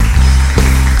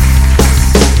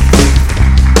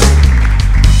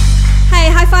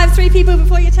people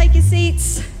before you take your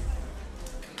seats.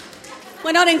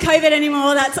 We're not in COVID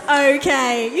anymore, that's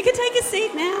okay. You can take a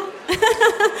seat now.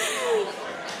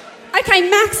 Okay,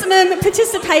 maximum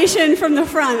participation from the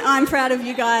front. I'm proud of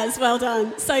you guys. Well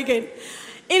done. So good.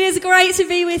 It is great to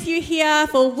be with you here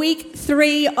for week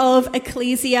 3 of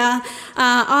Ekklesia.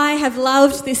 I have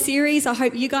loved this series. I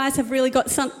hope you guys have really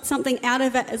got something out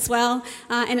of it as well.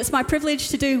 And it's my privilege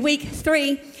to do week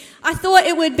 3. I thought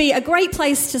it would be a great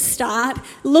place to start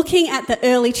looking at the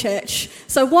early church.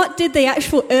 So what did the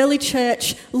actual early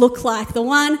church look like? The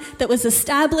one that was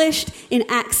established in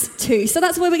Acts 2. So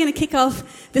that's where we're going to kick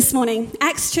off this morning.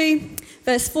 Acts 2,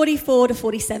 verse 44 to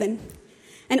 47.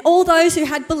 And all those who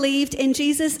had believed in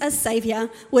Jesus as Saviour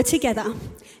were together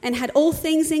and had all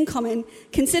things in common,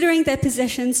 considering their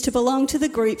possessions to belong to the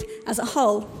group as a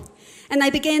whole. And they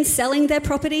began selling their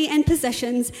property and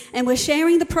possessions and were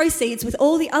sharing the proceeds with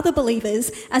all the other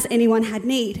believers as anyone had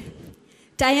need.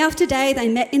 Day after day they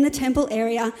met in the temple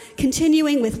area,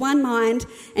 continuing with one mind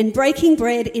and breaking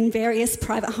bread in various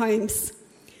private homes.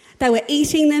 They were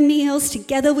eating their meals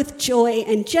together with joy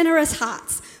and generous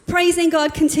hearts, praising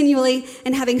God continually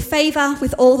and having favour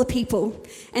with all the people.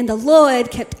 And the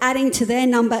Lord kept adding to their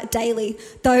number daily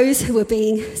those who were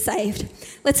being saved.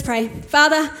 Let's pray.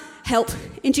 Father, help.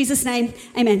 In Jesus' name,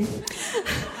 amen.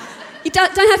 You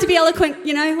don't have to be eloquent,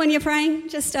 when you're praying.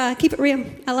 Just keep it real.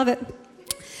 I love it.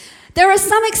 There are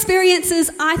some experiences,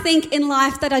 I think, in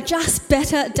life that are just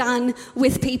better done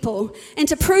with people. And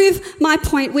to prove my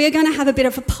point, we are going to have a bit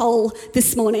of a poll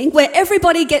this morning where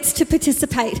everybody gets to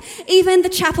participate. Even the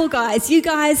chapel guys, you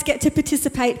guys get to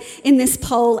participate in this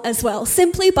poll as well.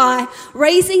 Simply by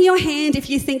raising your hand if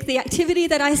you think the activity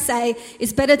that I say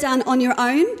is better done on your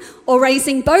own, or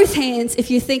raising both hands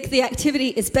if you think the activity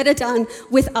is better done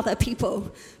with other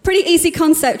people. Pretty easy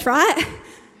concept, right?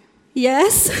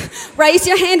 Yes. Raise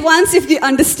your hand once if you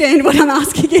understand what I'm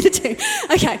asking you to do.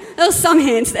 Okay, there were some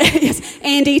hands there. Yes,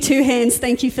 Andy, 2 hands.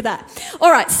 Thank you for that.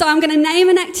 All right, so I'm going to name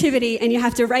an activity and you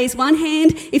have to raise 1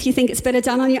 hand if you think it's better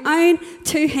done on your own,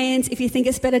 2 hands if you think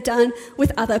it's better done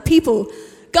with other people.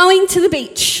 Going to the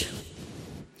beach.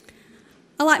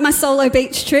 I like my solo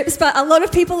beach trips, but a lot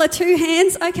of people are 2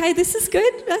 hands. Okay, this is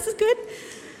good. This is good.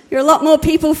 You're a lot more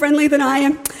people-friendly than I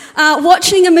am.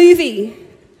 Watching a movie.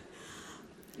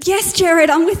 Yes,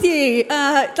 Jared, I'm with you.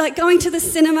 Like going to the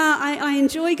cinema, I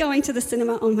enjoy going to the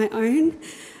cinema on my own.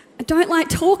 I don't like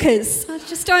talkers. I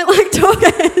just don't like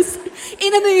talkers.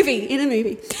 In a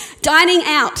movie. Dining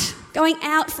out, going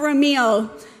out for a meal.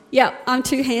 Yep, I'm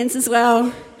 2 hands as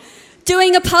well.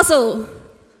 Doing a puzzle.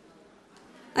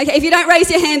 Okay, if you don't raise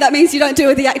your hand, that means you don't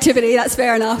do the activity. That's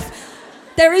fair enough.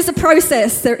 There is a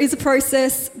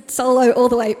process, solo all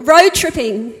the way. Road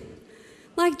tripping.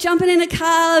 Like jumping in a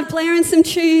car, blaring some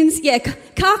tunes. Yeah,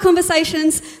 car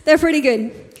conversations, they're pretty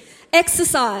good.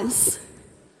 Exercise.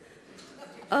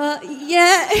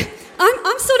 Yeah,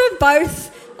 I'm sort of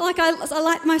both. Like I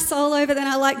like my solo, but then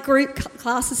I like group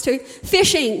classes too.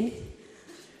 Fishing.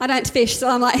 I don't fish, so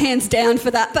I'm like hands down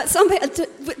for that. But some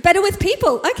better with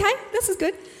people. Okay, this is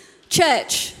good.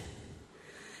 Church.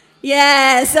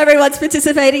 Yes, everyone's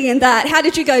participating in that. How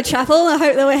did you go, chapel? I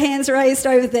hope there were hands raised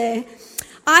over there.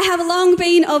 I have long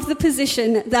been of the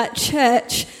position that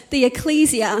church, the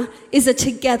Ekklesia, is a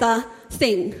together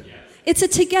thing. It's a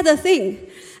together thing.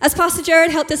 As Pastor Jared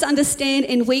helped us understand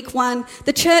in week 1,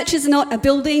 the church is not a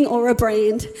building or a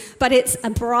brand, but it's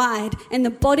a bride and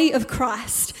the body of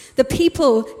Christ. The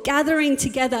people gathering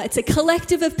together. It's a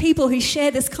collective of people who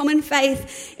share this common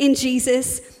faith in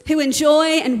Jesus, who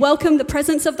enjoy and welcome the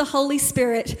presence of the Holy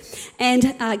Spirit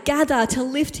and gather to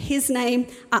lift his name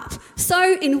up.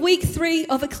 So in week 3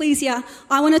 of Ekklesia,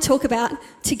 I want to talk about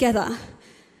together.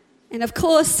 And of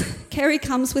course, Kerry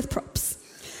comes with props.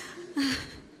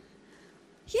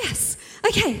 Yes.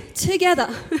 Okay, together.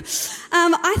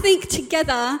 I think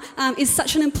together is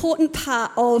such an important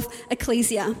part of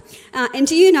Ekklesia. And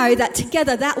do you know that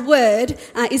together, that word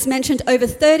is mentioned over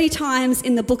 30 times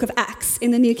in the book of Acts,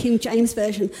 in the New King James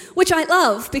Version, which I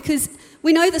love because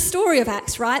we know the story of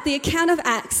Acts, right? The account of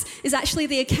Acts is actually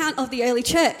the account of the early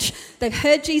church. They've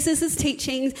heard Jesus'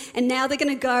 teachings and now they're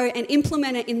going to go and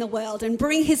implement it in the world and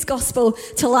bring his gospel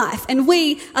to life. And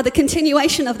we are the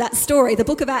continuation of that story. The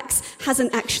book of Acts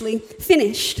hasn't actually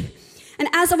finished. And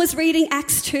as I was reading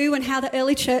Acts 2 and how the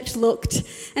early church looked,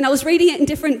 and I was reading it in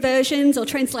different versions or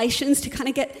translations to kind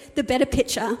of get the better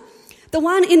picture, the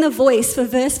one in the voice for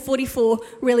verse 44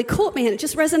 really caught me and it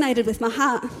just resonated with my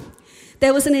heart.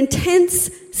 There was an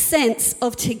intense sense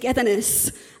of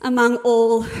togetherness among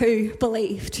all who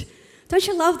believed. Don't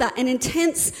you love that? An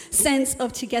intense sense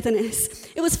of togetherness.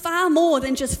 It was far more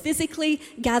than just physically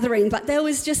gathering, but there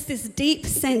was just this deep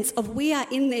sense of we are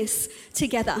in this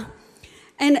together.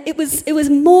 And it was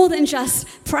more than just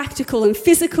practical and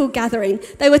physical gathering.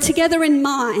 They were together in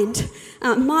mind.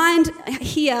 Mind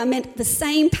here meant the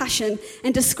same passion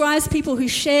and describes people who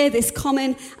share this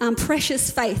common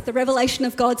precious faith, the revelation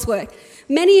of God's work.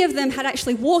 Many of them had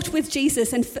actually walked with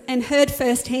Jesus and heard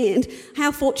firsthand.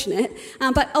 How fortunate.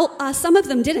 But some of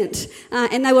them didn't.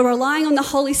 And they were relying on the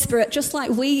Holy Spirit, just like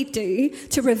we do,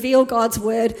 to reveal God's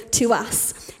word to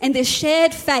us. And this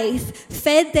shared faith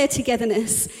fed their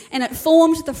togetherness, and it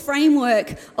formed the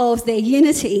framework of their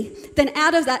unity. Then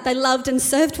out of that, they loved and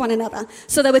served one another.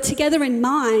 So they were together in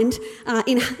mind,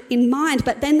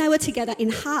 but then they were together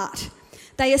in heart.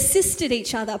 They assisted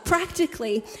each other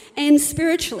practically and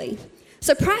spiritually.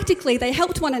 So practically, they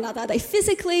helped one another. They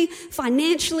physically,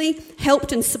 financially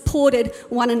helped and supported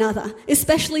one another,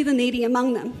 especially the needy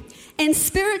among them. And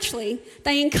spiritually,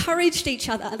 they encouraged each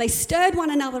other. They stirred one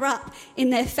another up in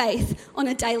their faith on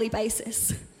a daily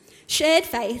basis. Shared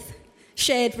faith,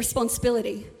 shared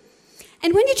responsibility.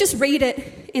 And when you just read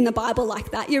it in the Bible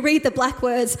like that, you read the black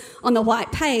words on the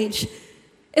white page,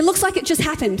 it looks like it just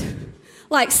happened.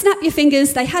 Like, snap your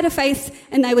fingers, they had a faith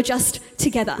and they were just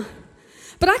together.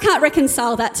 But I can't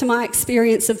reconcile that to my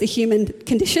experience of the human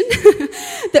condition,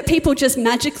 that people just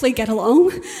magically get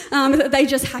along, that they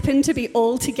just happen to be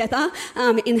all together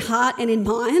in heart and in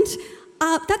mind.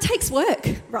 That takes work,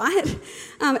 right?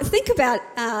 Think about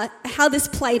how this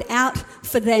played out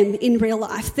for them in real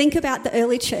life. Think about the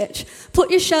early church. Put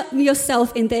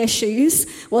yourself in their shoes.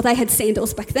 Well, they had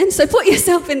sandals back then, so put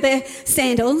yourself in their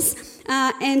sandals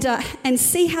and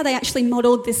see how they actually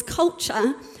modelled this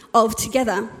culture of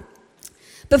together.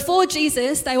 Before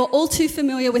Jesus, they were all too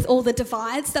familiar with all the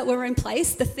divides that were in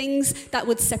place, the things that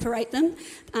would separate them,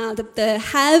 the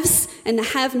haves and the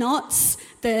have-nots,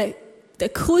 the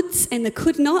coulds and the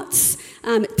could-nots,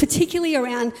 particularly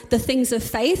around the things of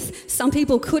faith. Some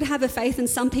people could have a faith and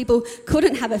some people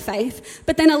couldn't have a faith.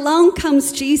 But then along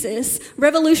comes Jesus,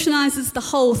 revolutionises the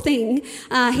whole thing.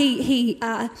 He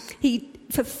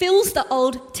fulfills the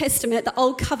Old Testament, the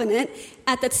Old Covenant,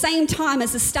 at the same time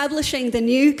as establishing the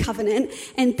New Covenant.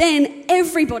 And then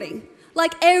everybody,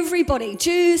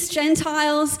 Jews,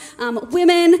 Gentiles,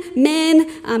 women, men,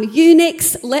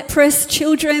 eunuchs, leprous,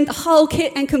 children, the whole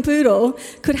kit and caboodle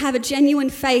could have a genuine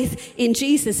faith in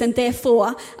Jesus and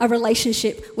therefore a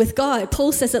relationship with God.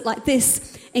 Paul says it like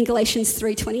this in Galatians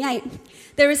 3:28.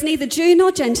 There is neither Jew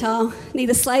nor Gentile,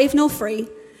 neither slave nor free,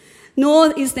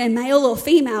 nor is there male or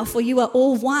female, for you are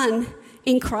all one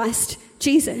in Christ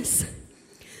Jesus.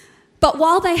 But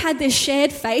while they had this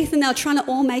shared faith and they were trying to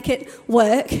all make it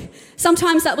work,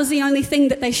 sometimes that was the only thing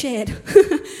that they shared.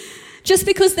 Just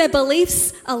because their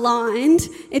beliefs aligned,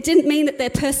 it didn't mean that their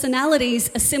personalities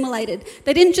assimilated.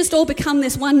 They didn't just all become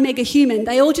this one mega human.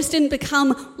 They all just didn't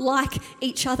become like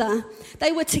each other.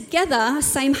 They were together,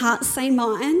 same heart, same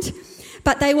mind,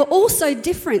 but they were also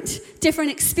different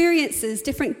experiences,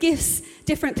 different gifts,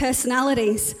 different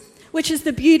personalities, which is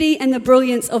the beauty and the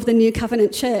brilliance of the New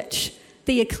Covenant Church,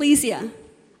 the Ekklesia,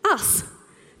 us.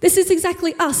 This is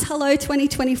exactly us. Hello,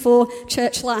 2024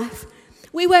 church life.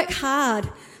 We work hard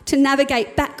to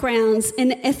navigate backgrounds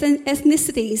and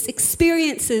ethnicities,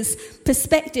 experiences,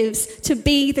 perspectives, to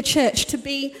be the church, to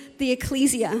be the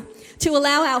Ekklesia, to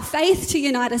allow our faith to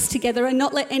unite us together and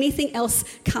not let anything else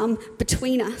come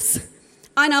between us.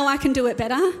 I know I can do it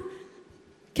better.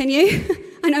 Can you?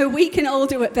 I know we can all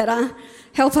do it better.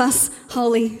 Help us,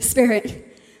 Holy Spirit.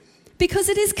 Because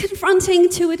it is confronting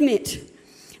to admit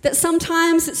that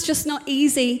sometimes it's just not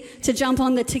easy to jump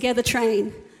on the together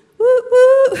train. Woo,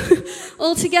 woo,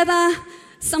 all together,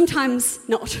 sometimes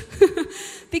not.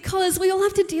 Because we all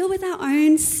have to deal with our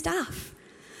own stuff.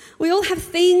 We all have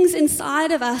things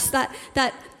inside of us that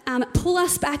pull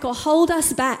us back or hold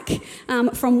us back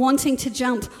from wanting to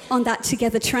jump on that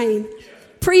together train.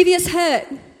 Previous hurt,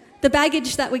 the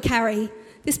baggage that we carry.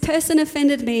 This person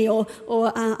offended me, or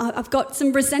I've got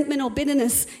some resentment or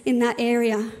bitterness in that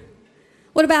area.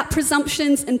 What about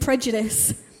presumptions and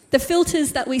prejudice? The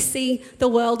filters that we see the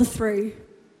world through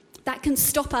that can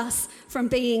stop us from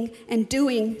being and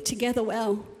doing together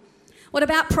well. What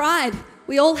about pride?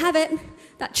 We all have it,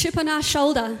 that chip on our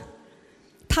shoulder.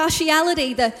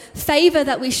 Partiality, the favour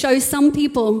that we show some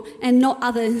people and not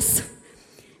others.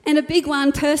 And a big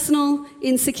one, personal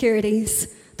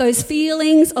insecurities, those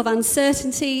feelings of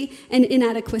uncertainty and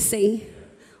inadequacy.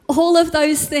 All of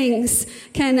those things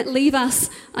can leave us,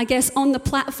 I guess, on the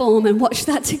platform and watch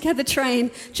that together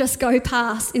train just go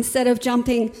past instead of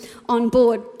jumping on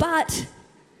board. But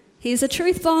here's a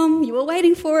truth bomb, you were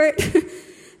waiting for it.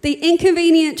 The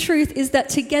inconvenient truth is that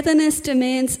togetherness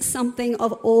demands something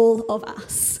of all of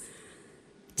us.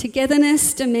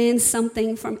 Togetherness demands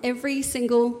something from every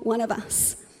single one of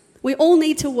us. We all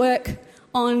need to work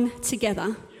on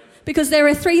together because there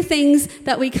are 3 things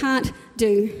that we can't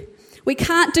do. We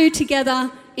can't do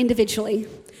together individually.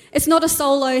 It's not a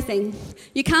solo thing.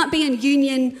 You can't be in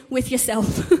union with yourself.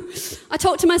 I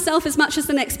talk to myself as much as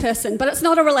the next person, but it's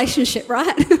not a relationship,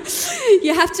 right?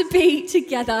 You have to be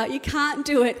together. You can't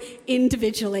do it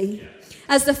individually.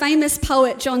 As the famous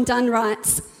poet John Donne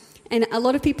writes, and a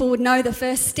lot of people would know the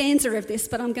first stanza of this,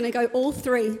 but I'm going to go all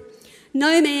 3.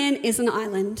 No man is an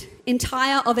island,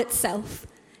 entire of itself.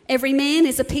 Every man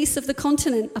is a piece of the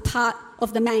continent, a part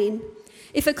of the main.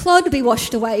 If a clod be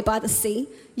washed away by the sea,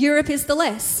 Europe is the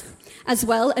less, as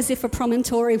well as if a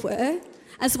promontory were,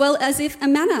 as well as if a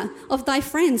manor of thy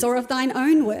friends or of thine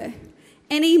own were.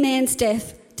 Any man's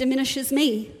death diminishes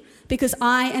me, because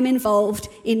I am involved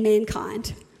in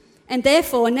mankind, and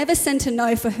therefore never send to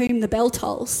know for whom the bell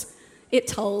tolls. It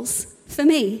tolls for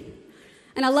me.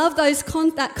 And I love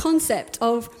that concept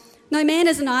of no man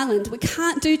is an island. We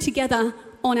can't do together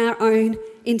on our own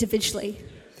individually.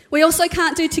 We also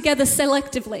can't do together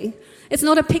selectively. It's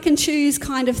not a pick and choose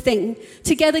kind of thing.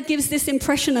 Together gives this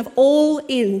impression of all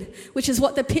in, which is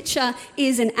what the picture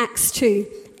is in Acts 2.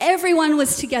 Everyone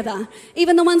was together,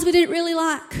 even the ones we didn't really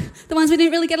like, the ones we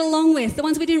didn't really get along with, the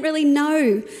ones we didn't really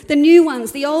know, the new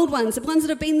ones, the old ones, the ones that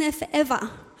have been there forever.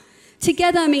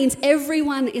 Together means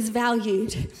everyone is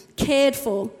valued, cared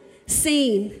for,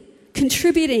 seen,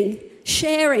 contributing,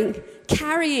 sharing,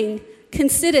 carrying,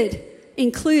 considered,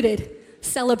 included,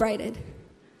 celebrated.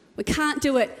 We can't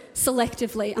do it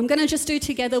selectively. I'm going to just do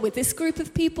together with this group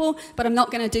of people, but I'm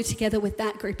not going to do together with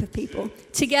that group of people.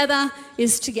 Together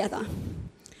is together.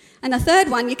 And the third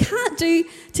one, you can't do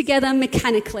together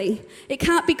mechanically. It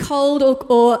can't be cold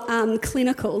or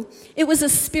clinical. It was a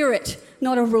spirit,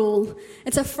 not a rule.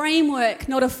 It's a framework,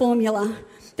 not a formula.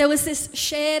 There was this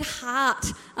shared heart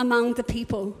among the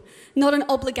people, not an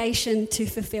obligation to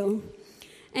fulfill.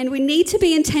 And we need to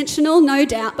be intentional, no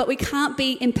doubt, but we can't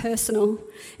be impersonal.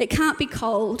 It can't be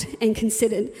cold and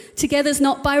considered. Together's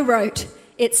not by rote,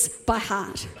 it's by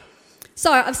heart.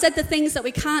 So I've said the things that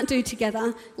we can't do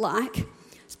together,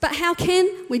 but how can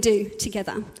we do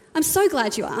together? I'm so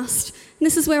glad you asked. And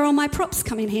this is where all my props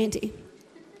come in handy.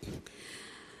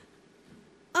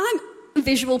 I'm a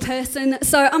visual person,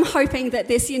 so I'm hoping that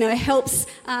this, helps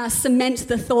cement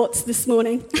the thoughts this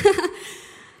morning.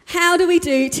 How do we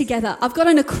do together? I've got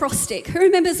an acrostic. Who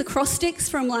remembers acrostics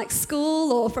from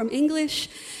school or from English?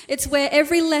 It's where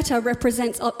every letter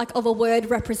represents, of a word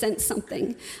represents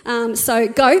something. So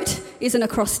goat is an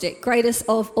acrostic, greatest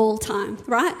of all time,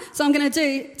 right? So I'm going to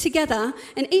do together,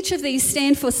 and each of these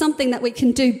stand for something that we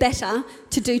can do better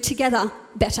to do together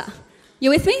better.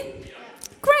 You with me? Yeah.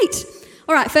 Great.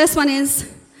 All right, first one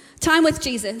is time with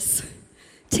Jesus.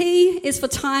 T is for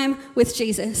time with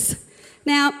Jesus.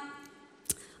 Now,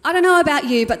 I don't know about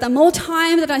you, but the more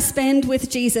time that I spend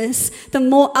with Jesus, the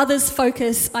more others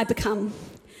focus I become.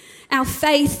 Our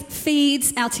faith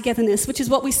feeds our togetherness, which is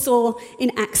what we saw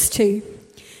in Acts 2.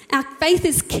 Our faith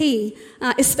is key,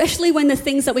 especially when the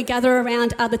things that we gather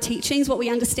around are the teachings, what we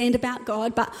understand about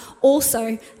God, but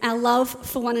also our love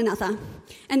for one another.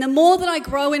 And the more that I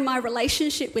grow in my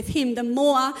relationship with Him, the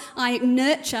more I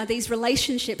nurture these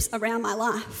relationships around my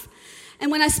life. And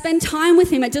when I spend time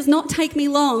with Him, it does not take me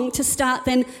long to start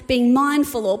then being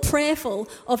mindful or prayerful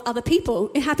of other people.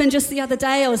 It happened just the other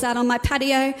day. I was out on my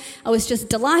patio. I was just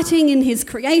delighting in His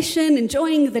creation,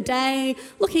 enjoying the day,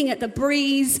 looking at the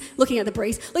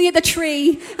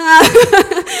tree.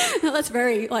 That's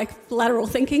very lateral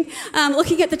thinking.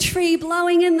 Looking at the tree,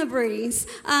 blowing in the breeze,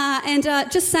 and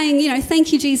just saying,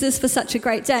 thank you, Jesus, for such a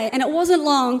great day. And it wasn't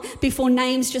long before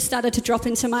names just started to drop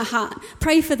into my heart.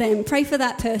 Pray for them. Pray for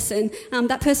that person.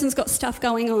 That person's got stuff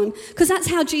going on. Because that's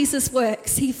how Jesus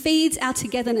works. He feeds our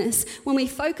togetherness. When we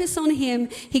focus on Him,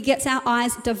 He gets our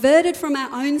eyes diverted from our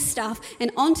own stuff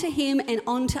and onto Him and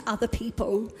onto other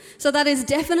people. So that is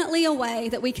definitely a way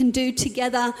that we can do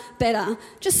together better.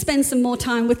 Just spend some more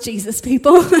time with Jesus,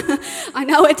 people. I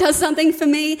know it does something for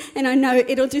me, and I know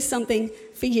it'll do something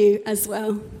for you as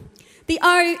well. The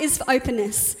O is for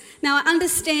openness. Now, I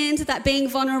understand that being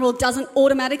vulnerable doesn't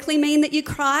automatically mean that you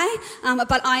cry,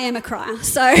 but I am a crier.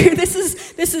 So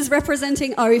this is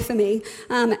representing O for me,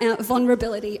 our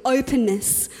vulnerability,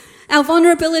 openness. Our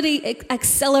vulnerability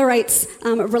accelerates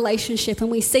relationship, and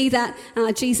we see that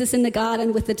Jesus in the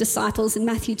garden with the disciples in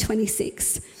Matthew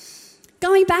 26.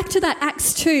 Going back to that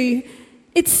Acts 2,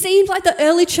 It seemed like the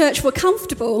early church were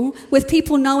comfortable with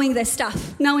people knowing their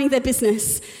stuff, knowing their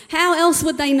business. How else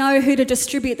would they know who to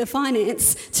distribute the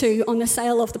finance to on the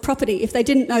sale of the property if they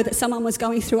didn't know that someone was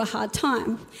going through a hard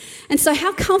time? And so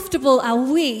how comfortable are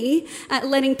we at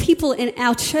letting people in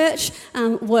our church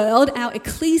world, our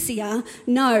Ekklesia,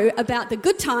 know about the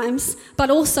good times, but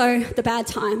also the bad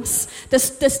times, the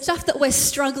stuff that we're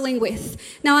struggling with?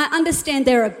 Now, I understand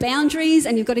there are boundaries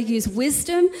and you've got to use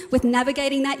wisdom with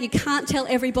navigating that. You can't tell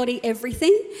everybody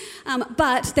everything,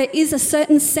 but there is a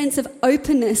certain sense of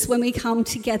openness when we come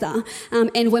together,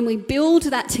 and when we build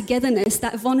that togetherness,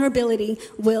 that vulnerability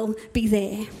will be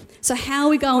there. So how are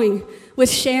we going with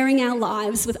sharing our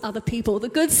lives with other people, the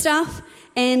good stuff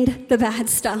and the bad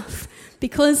stuff,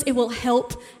 because it will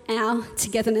help our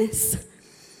togetherness.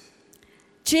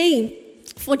 G,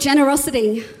 for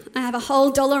generosity. I have a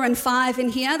whole $1.05 in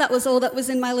here. That was all that was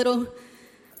in my little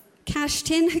cash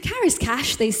tin. Who carries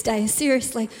cash these days?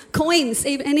 Seriously. Coins,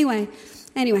 even. Anyway.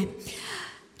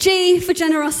 G for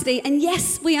generosity. And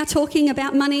yes, we are talking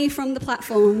about money from the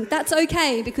platform. That's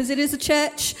okay because it is a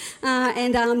church,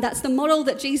 and that's the model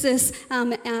that Jesus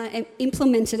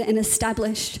implemented and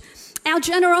established. Our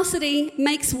generosity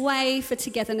makes way for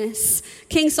togetherness.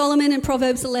 King Solomon in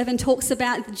Proverbs 11 talks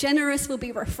about the generous will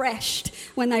be refreshed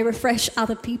when they refresh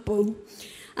other people.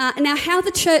 Now, how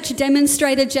the church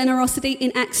demonstrated generosity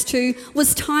in Acts 2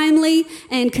 was timely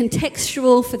and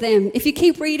contextual for them. If you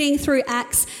keep reading through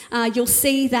Acts, you'll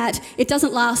see that it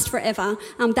doesn't last forever.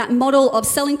 That model of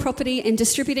selling property and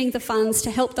distributing the funds to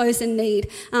help those in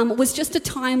need was just a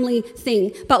timely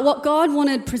thing. But what God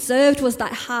wanted preserved was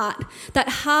that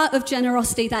heart of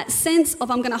generosity, that sense of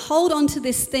I'm going to hold on to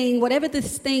this thing, whatever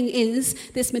this thing is,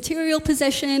 this material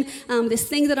possession, this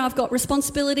thing that I've got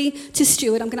responsibility to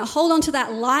steward. I'm going to hold on to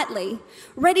that lightly,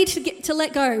 ready to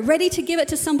let go, ready to give it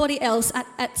to somebody else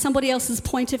at somebody else's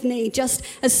point of need, just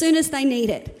as soon as they need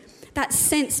it. That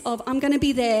sense of I'm going to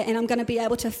be there and I'm going to be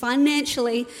able to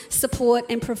financially support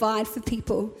and provide for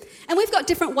people. And we've got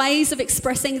different ways of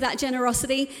expressing that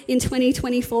generosity in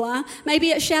 2024. Maybe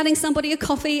it's shouting somebody a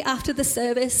coffee after the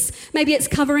service. Maybe it's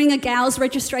covering a gal's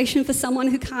registration for someone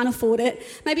who can't afford it.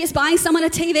 Maybe it's buying someone a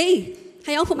TV.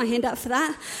 Hey, I'll put my hand up for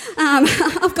that.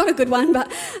 I've got a good one,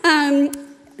 but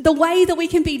the way that we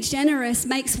can be generous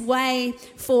makes way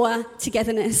for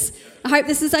togetherness. I hope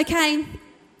this is okay.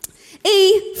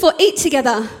 E for eat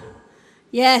together.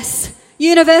 Yes,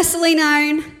 universally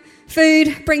known,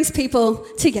 food brings people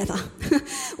together.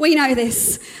 We know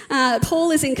this.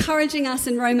 Paul is encouraging us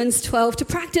in Romans 12 to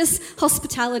practice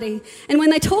hospitality. And when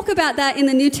they talk about that in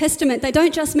the New Testament, they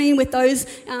don't just mean with those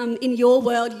in your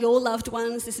world, your loved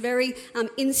ones, this very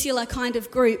insular kind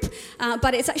of group,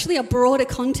 but it's actually a broader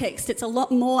context. It's a lot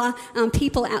more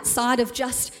people outside of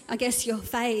just, I guess, your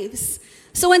faves.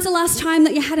 So when's the last time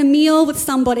that you had a meal with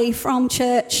somebody from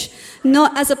church,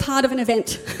 not as a part of an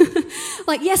event?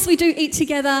 Like, yes, we do eat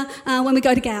together when we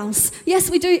go to gals. Yes,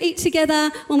 we do eat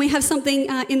together when we have something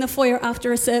in the foyer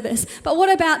after a service. But what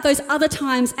about those other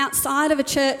times outside of a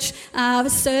church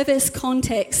service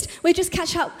context? We just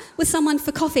catch up with someone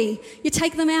for coffee. You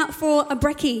take them out for a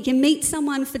brekkie. You meet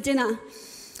someone for dinner.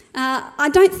 I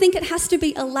don't think it has to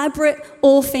be elaborate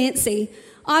or fancy.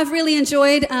 I've really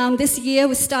enjoyed this year.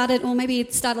 We started, or maybe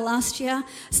it started last year,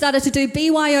 started to do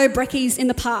BYO brekkies in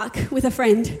the park with a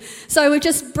friend. So we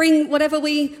just bring whatever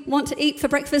we want to eat for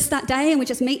breakfast that day and we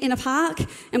just meet in a park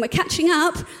and we're catching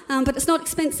up, but it's not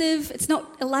expensive, it's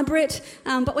not elaborate,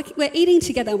 but we're eating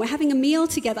together, we're having a meal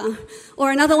together.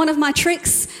 Or another one of my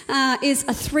tricks is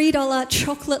a $3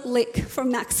 chocolate lick from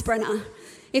Max Brenner.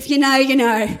 If you know, you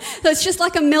know. So it's just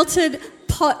like a melted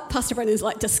pot. Pastor Brendan's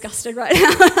like disgusted right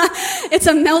now. It's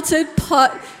a melted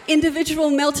pot, individual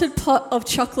melted pot of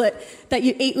chocolate that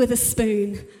you eat with a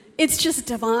spoon. It's just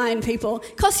divine, people.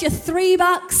 It costs you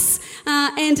 $3,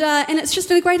 and it's just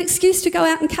a great excuse to go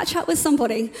out and catch up with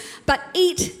somebody. But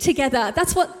eat together.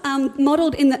 That's what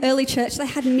modelled in the early church. They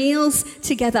had meals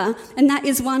together, and that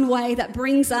is one way that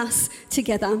brings us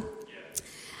together.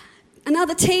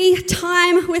 Another T,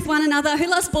 time with one another. Who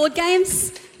loves board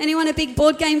games? Anyone a big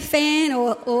board game fan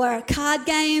or a card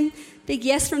game? Big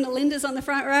yes from the Lindas on the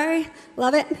front row.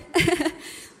 Love it.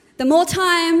 The more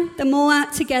time, the more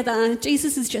together.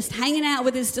 Jesus is just hanging out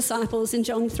with his disciples in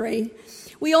John 3.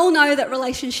 We all know that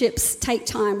relationships take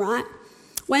time, right?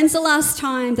 When's the last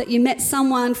time that you met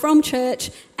someone from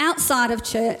church, outside of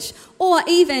church, or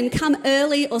even come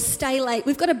early or stay late?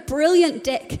 We've got a brilliant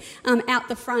deck out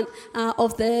the front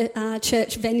of the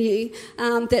church venue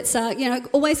that's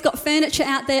always got furniture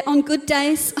out there on good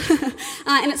days,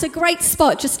 and it's a great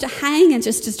spot just to hang and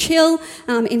just to chill,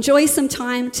 enjoy some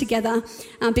time together,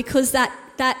 because that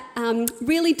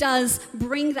really does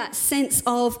bring that sense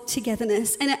of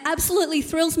togetherness. And it absolutely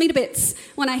thrills me to bits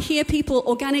when I hear people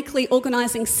organically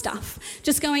organising stuff.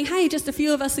 Just going, hey, just a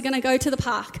few of us are going to go to the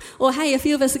park. Or, hey, a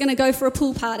few of us are going to go for a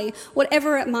pool party.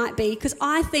 Whatever it might be. Because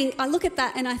I look at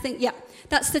that and I think, yeah,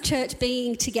 that's the church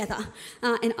being together.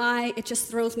 It just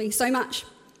thrills me so much.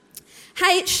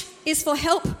 H is for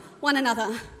help one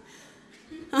another.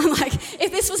 I'm like,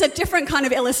 if this was a different kind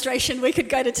of illustration, we could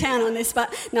go to town on this,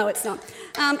 but no, it's not.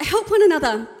 Help one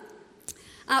another.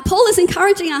 Paul is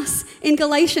encouraging us in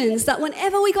Galatians that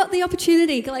whenever we got the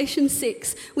opportunity, Galatians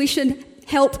 6, we should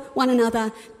help one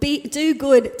another, do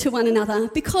good to one another,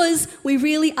 because we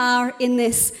really are in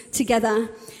this together.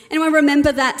 Anyone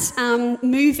remember that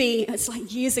movie, it's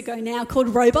like years ago now, called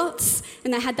Robots?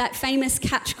 And they had that famous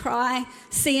catch cry,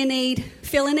 see a need,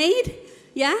 fill a need?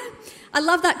 Yeah? I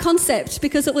love that concept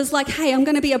because it was like, hey, I'm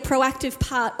going to be a proactive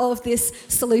part of this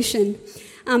solution.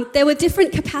 There were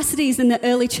different capacities in the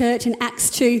early church in Acts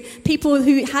 2, people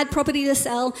who had property to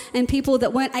sell and people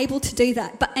that weren't able to do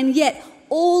that. And yet,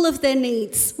 all of their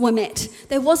needs were met.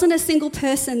 There wasn't a single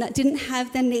person that didn't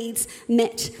have their needs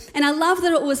met. And I love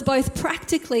that it was both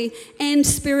practically and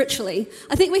spiritually.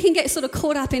 I think we can get sort of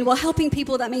caught up in, well, helping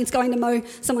people, that means going to mow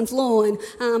someone's lawn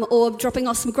or dropping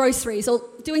off some groceries or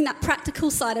doing that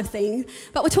practical side of things.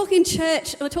 But we're talking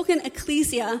church, we're talking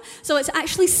Ekklesia, so it's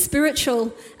actually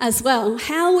spiritual as well.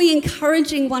 How are we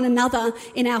encouraging one another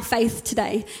in our faith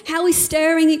today? How are we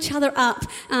stirring each other up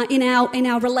in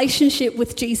our relationship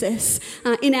with Jesus?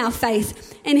 In our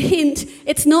faith. And hint,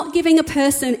 it's not giving a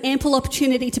person ample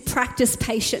opportunity to practice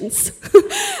patience.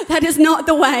 That is not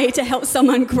the way to help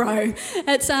someone grow.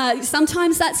 It's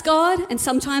sometimes that's God and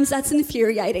sometimes that's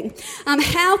infuriating.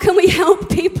 How can we help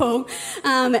people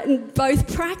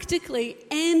both practically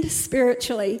and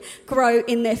spiritually grow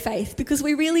in their faith? Because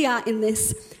we really are in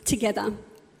this together.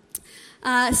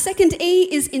 Second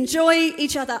E is enjoy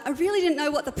each other. I really didn't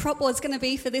know what the prop was going to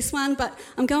be for this one, but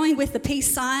I'm going with the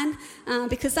peace sign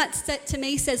because that to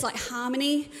me says like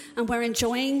harmony, and we're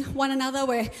enjoying one another.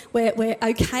 We're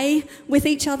okay with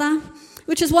each other,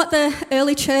 which is what the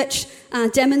early church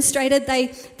demonstrated.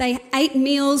 They ate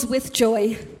meals with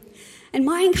joy. And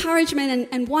my encouragement,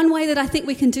 and one way that I think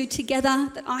we can do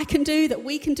together, that I can do, that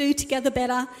we can do together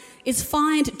better, is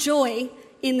find joy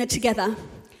in the together.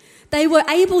 They were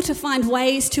able to find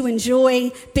ways to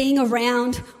enjoy being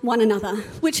around one another,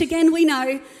 which again we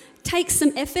know takes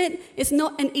some effort. It's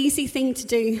not an easy thing to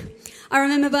do. I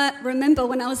remember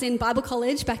when I was in Bible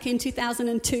college back in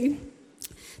 2002,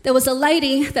 there was a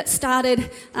lady that started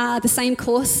the same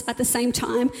course at the same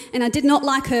time, and I did not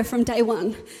like her from day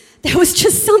one. There was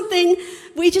just something,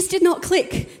 we just did not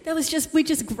click. We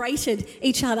just grated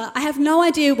each other. I have no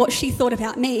idea what she thought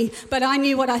about me, but I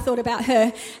knew what I thought about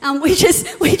her. We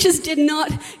just did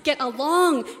not get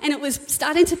along, and it was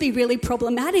starting to be really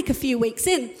problematic a few weeks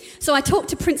in. So I talked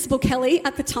to Principal Kelly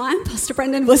at the time. Pastor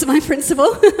Brendan was my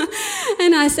principal.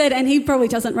 And I said, and he probably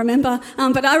doesn't remember,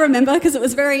 but I remember because it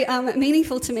was very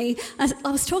meaningful to me. I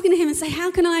was talking to him and say,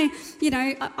 how can I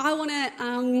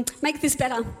want to make this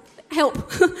better. Help.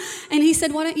 And he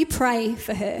said, why don't you pray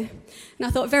for her? And I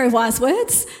thought, very wise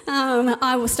words.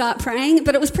 I will start praying,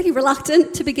 but it was pretty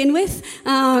reluctant to begin with.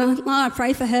 I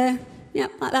pray for her.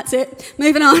 Yep, that's it.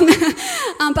 Moving on.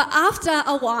 But after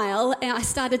a while, I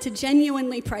started to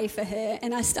genuinely pray for her,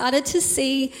 and I started to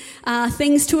see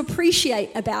things to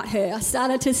appreciate about her. I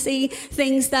started to see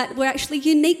things that were actually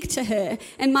unique to her,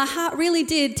 and my heart really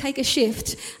did take a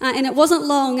shift. And it wasn't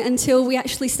long until we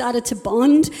actually started to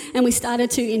bond, and we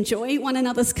started to enjoy one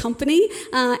another's company.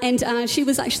 And she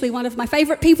was actually one of my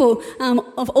favourite people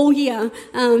of all year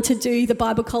to do the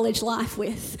Bible college life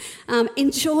with.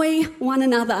 Enjoy one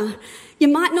another. You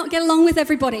might not get along with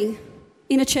everybody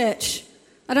in a church.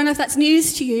 I don't know if that's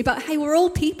news to you, but hey, we're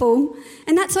all people,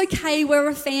 and that's okay. We're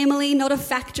a family, not a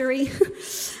factory.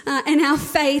 And our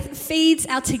faith feeds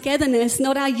our togetherness,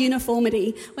 not our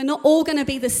uniformity. We're not all going to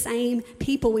be the same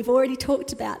people. We've already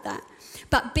talked about that.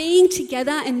 But being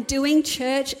together and doing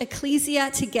church,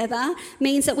 Ekklesia together,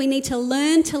 means that we need to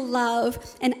learn to love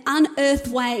and unearth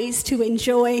ways to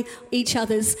enjoy each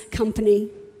other's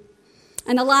company.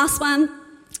 And the last one,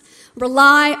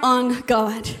 rely on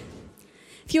God.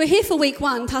 If you were here for week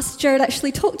 1, Pastor Jared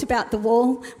actually talked about the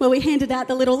wall where we handed out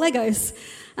the little Legos.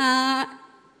 And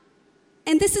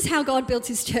this is how God builds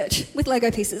his church, with Lego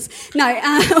pieces. No,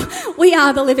 we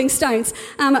are the living stones.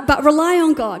 But rely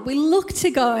on God. We look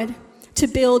to God to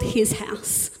build his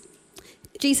house.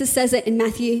 Jesus says it in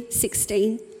Matthew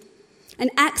 16.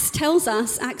 And Acts 2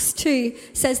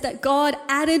 says that God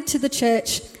added to the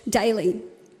church daily.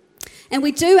 And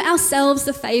we do ourselves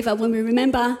the favour when we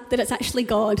remember that it's actually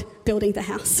God building the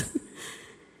house.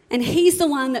 And he's the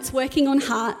one that's working on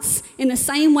hearts in the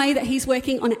same way that he's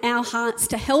working on our hearts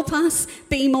to help us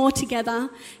be more together.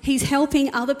 He's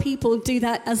helping other people do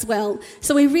that as well.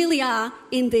 So we really are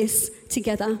in this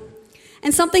together.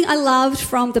 And something I loved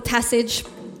from the passage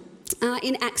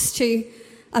in Acts 2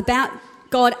 about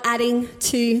God adding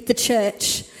to the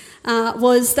church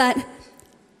was that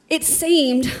it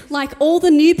seemed like all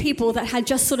the new people that had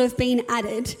just sort of been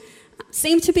added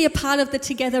seemed to be a part of the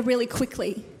together really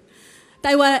quickly.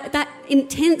 That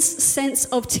intense sense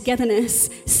of togetherness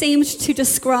seemed to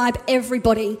describe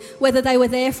everybody, whether they were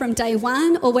there from day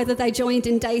one or whether they joined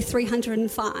in day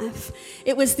 305.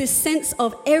 It was this sense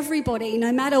of everybody,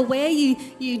 no matter where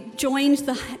you joined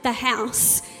the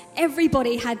house,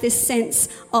 everybody had this sense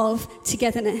of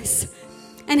togetherness.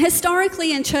 And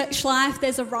historically in church life,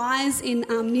 there's a rise in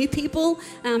new people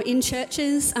in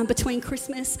churches between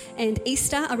Christmas and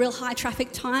Easter, a real high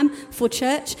traffic time for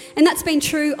church. And that's been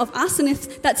true of us. And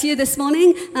if that's you this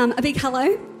morning, a big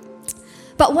hello.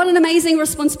 But what an amazing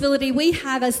responsibility we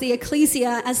have as the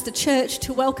Ekklesia, as the church,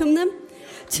 to welcome them,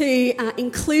 to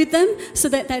include them so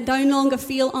that they no longer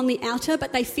feel on the outer,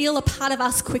 but they feel a part of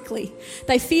us quickly.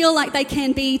 They feel like they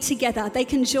can be together. They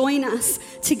can join us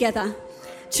together.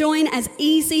 Join as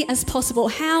easy as possible.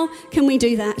 How can we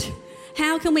do that?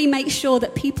 How can we make sure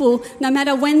that people, no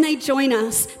matter when they join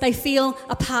us, they feel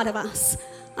a part of us?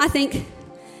 I think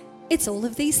it's all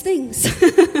of these things.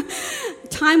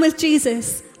 Time with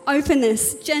Jesus,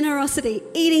 openness, generosity,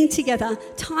 eating together,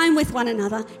 time with one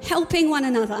another, helping one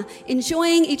another,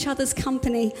 enjoying each other's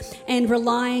company, and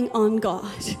relying on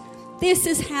God. This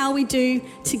is how we do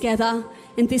together,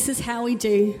 and this is how we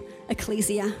do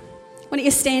Ekklesia. Why don't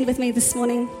you stand with me this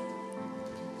morning?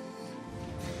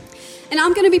 And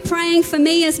I'm going to be praying for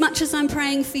me as much as I'm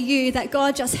praying for you, that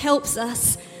God just helps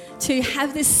us to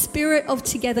have this spirit of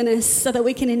togetherness so that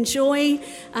we can enjoy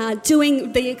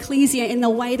doing the Ekklesia in the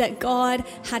way that God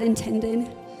had intended.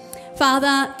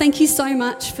 Father, thank you so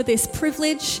much for this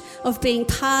privilege of being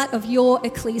part of your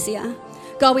Ekklesia.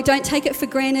 God, we don't take it for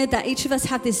granted that each of us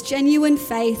have this genuine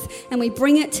faith and we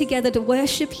bring it together to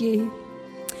worship you.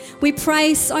 We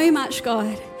pray so much,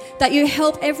 God, that you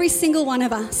help every single one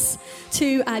of us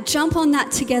to jump on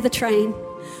that together train.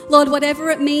 Lord,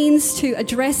 whatever it means to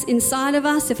address inside of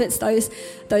us, if it's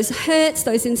those hurts,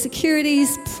 those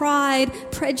insecurities, pride,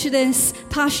 prejudice,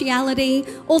 partiality,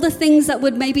 all the things that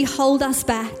would maybe hold us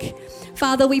back,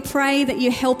 Father, we pray that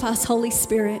you help us, Holy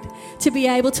Spirit, to be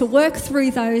able to work through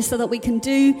those so that we can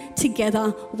do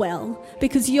together well.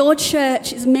 Because your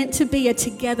church is meant to be a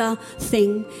together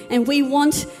thing, and we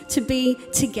want to be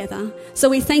together. So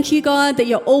we thank you, God, that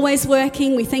you're always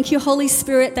working. We thank you, Holy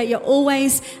Spirit, that you're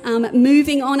always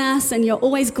moving on us and you're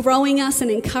always growing us and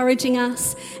encouraging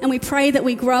us. And we pray that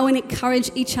we grow and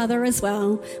encourage each other as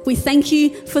well. We thank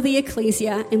you for the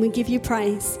Ekklesia and we give you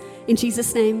praise. In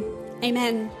Jesus' name,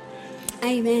 amen.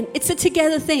 Amen. It's a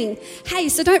together thing. Hey,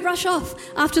 so don't rush off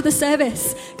after the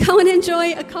service. Go and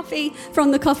enjoy a coffee from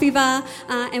the coffee bar,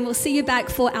 and we'll see you back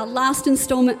for our last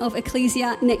installment of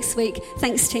Ekklesia next week.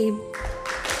 Thanks, team.